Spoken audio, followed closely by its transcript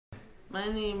My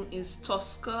name is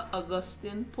Tosca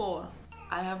Augustine Paul.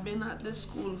 I have been at this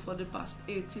school for the past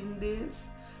 18 days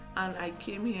and I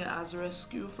came here as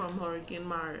rescue from Hurricane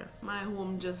Maria. My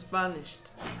home just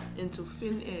vanished into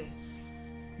thin air.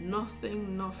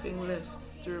 Nothing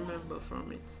left to remember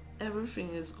from it.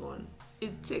 Everything is gone.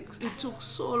 It took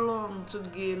so long to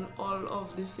gain all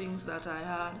of the things that I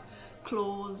had.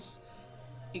 Clothes,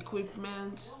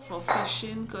 equipment for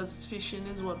fishing, because fishing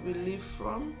is what we live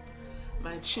from.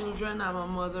 My children, I'm a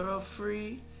mother of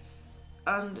 3,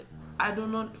 and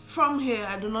from here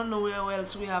I do not know where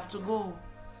else we have to go.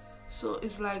 So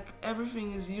it's like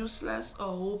everything is useless or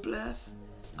hopeless.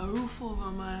 A roof over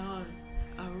my head,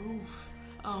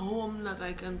 a home that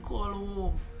I can call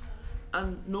home,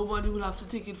 and nobody will have to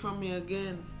take it from me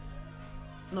again.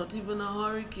 Not even a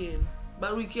hurricane.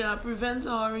 But we can't prevent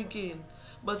a hurricane.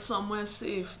 But somewhere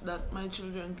safe that my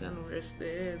children can rest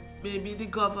their heads. Maybe the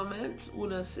government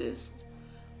would assist,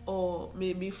 or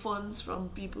maybe funds from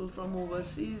people from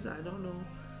overseas, I don't know.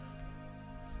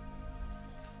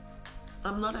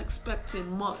 I'm not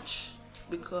expecting much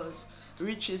because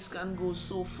riches can go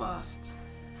so fast,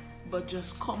 but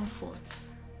just comfort.